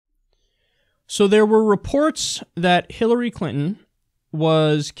So there were reports that Hillary Clinton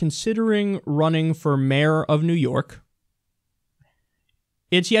was considering running for mayor of New York.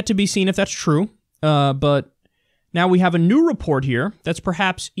 It's yet to be seen if that's true, but now we have a new report here that's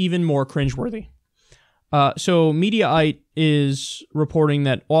perhaps even more cringeworthy. So Mediaite is reporting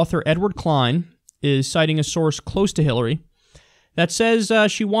that author Edward Klein is citing a source close to Hillary that says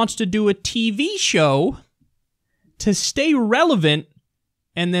she wants to do a TV show to stay relevant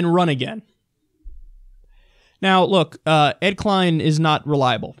and then run again. Now, look, Ed Klein is not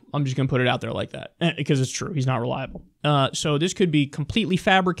reliable. I'm just going to put it out there like that because it's true. He's not reliable. So this could be completely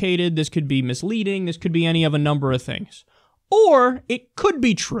fabricated. This could be misleading. This could be any of a number of things. Or it could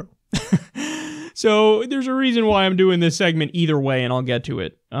be true. So there's a reason why I'm doing this segment either way, and I'll get to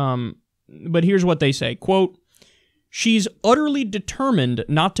it. But here's what they say. Quote, "She's utterly determined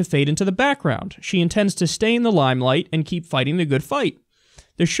not to fade into the background. She intends to stay in the limelight and keep fighting the good fight.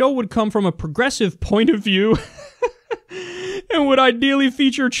 The show would come from a progressive point of view and would ideally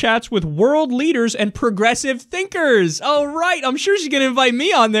feature chats with world leaders and progressive thinkers." Oh, right. I'm sure she's going to invite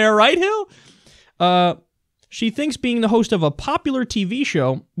me on there, right, Hill? She thinks being the host of a popular TV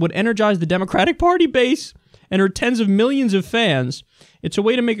show would energize the Democratic Party base and her tens of millions of fans. It's a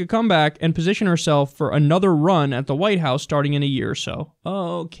way to make a comeback and position herself for another run at the White House starting in a year or so.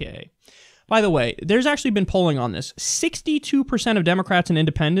 Okay. By the way, there's actually been polling on this. 62% of Democrats and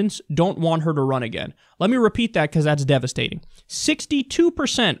independents don't want her to run again. Let me repeat that because that's devastating.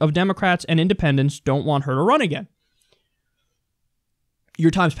 62% of Democrats and independents don't want her to run again. Your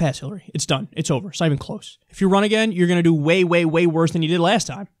time's passed, Hillary. It's done. It's over. It's not even close. If you run again, you're going to do way, way, way worse than you did last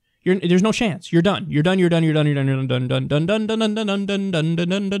time. There's no chance. You're done. You're done. You're done. You're done. You're done. You're done. Done. Done. Done. Done. Done. Done. Done. Done.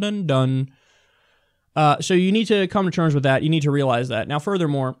 Done. Done. Done. Done. So you need to come to terms with that. You need to realize that. Now,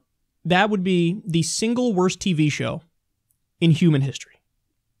 furthermore, that would be the single worst TV show in human history.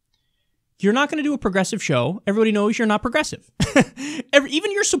 You're not going to do a progressive show. Everybody knows you're not progressive.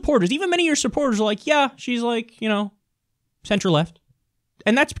 Even your supporters, even many of your supporters are like, yeah, she's like, center-left.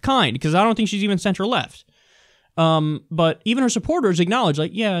 And that's kind, because I don't think she's even center-left. But even her supporters acknowledge,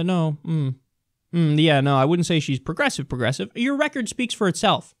 like, yeah, no, I wouldn't say she's progressive. Your record speaks for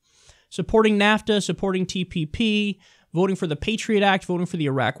itself. Supporting NAFTA, supporting TPP, voting for the Patriot Act, voting for the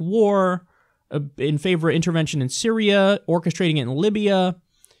Iraq War, in favor of intervention in Syria, orchestrating it in Libya.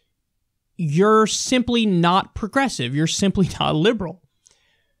 You're simply not progressive. You're simply not liberal.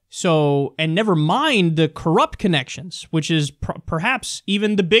 So, and never mind the corrupt connections, which is perhaps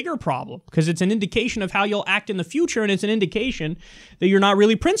even the bigger problem, because it's an indication of how you'll act in the future, and it's an indication that you're not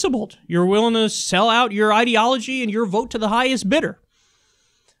really principled. You're willing to sell out your ideology and your vote to the highest bidder.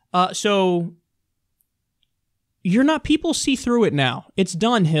 So you're not, people see through it now. It's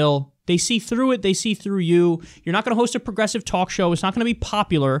done, Hill. They see through it. They see through you. You're not going to host a progressive talk show. It's not going to be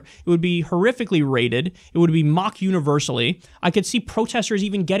popular. It would be horrifically rated. It would be mocked universally. I could see protesters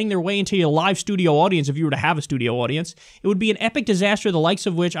even getting their way into a live studio audience if you were to have a studio audience. It would be an epic disaster, the likes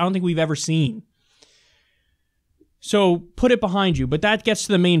of which I don't think we've ever seen. So put it behind you. But that gets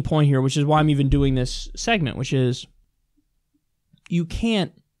to the main point here, which is why I'm even doing this segment, which is you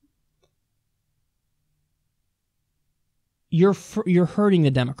can't. You're hurting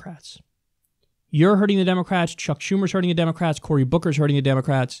the Democrats. You're hurting the Democrats. Chuck Schumer's hurting the Democrats. Cory Booker's hurting the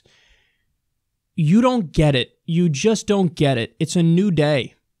Democrats. You don't get it. You just don't get it. It's a new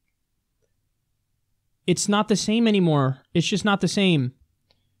day. It's not the same anymore. It's just not the same.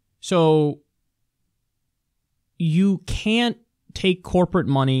 So you can't take corporate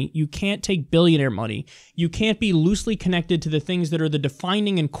money. You can't take billionaire money. You can't be loosely connected to the things that are the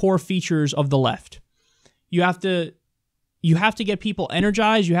defining and core features of the left. You have to get people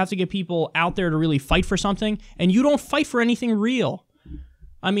energized. You have to get people out there to really fight for something. And you don't fight for anything real.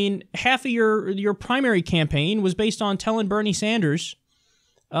 I mean, half of your primary campaign was based on telling Bernie Sanders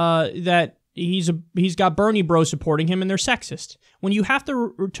that he's got Bernie bros supporting him and they're sexist. When you have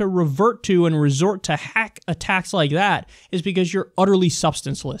to revert to and resort to hack attacks like that is because you're utterly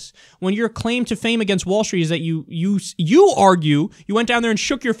substanceless. When your claim to fame against Wall Street is that you argue, you went down there and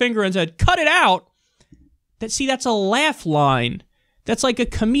shook your finger and said, cut it out. That's a laugh line. That's like a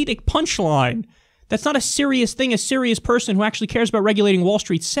comedic punchline. That's not a serious thing a serious person who actually cares about regulating Wall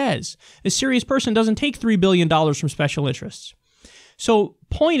Street says. A serious person doesn't take $3 billion from special interests. So,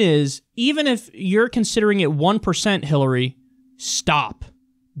 point is, even if you're considering it 1%, Hillary, stop.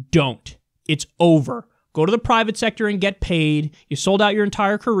 Don't. It's over. Go to the private sector and get paid. You sold out your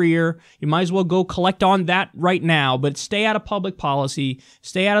entire career. You might as well go collect on that right now, but stay out of public policy.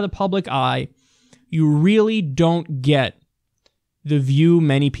 Stay out of the public eye. You really don't get the view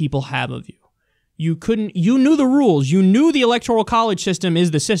many people have of you. You knew the rules. You knew the electoral college system is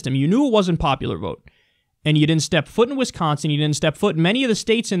the system. You knew it wasn't popular vote. And you didn't step foot in Wisconsin. You didn't step foot in many of the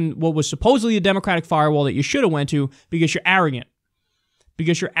states in what was supposedly a Democratic firewall that you should have went to because you're arrogant.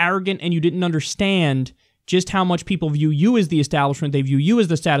 Because you're arrogant and you didn't understand just how much people view you as the establishment. They view you as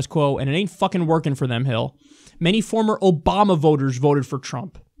the status quo, and it ain't fucking working for them, Hill. Many former Obama voters voted for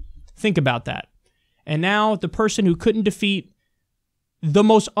Trump. Think about that. And now the person who couldn't defeat the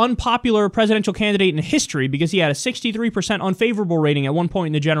most unpopular presidential candidate in history because he had a 63% unfavorable rating at one point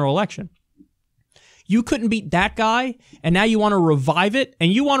in the general election. You couldn't beat that guy, and now you want to revive it,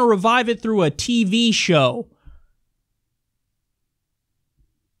 and you want to revive it through a TV show.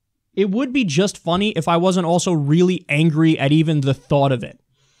 It would be just funny if I wasn't also really angry at even the thought of it.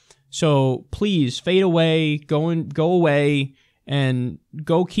 So please, fade away, go away, and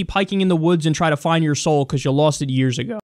go keep hiking in the woods and try to find your soul because you lost it years ago.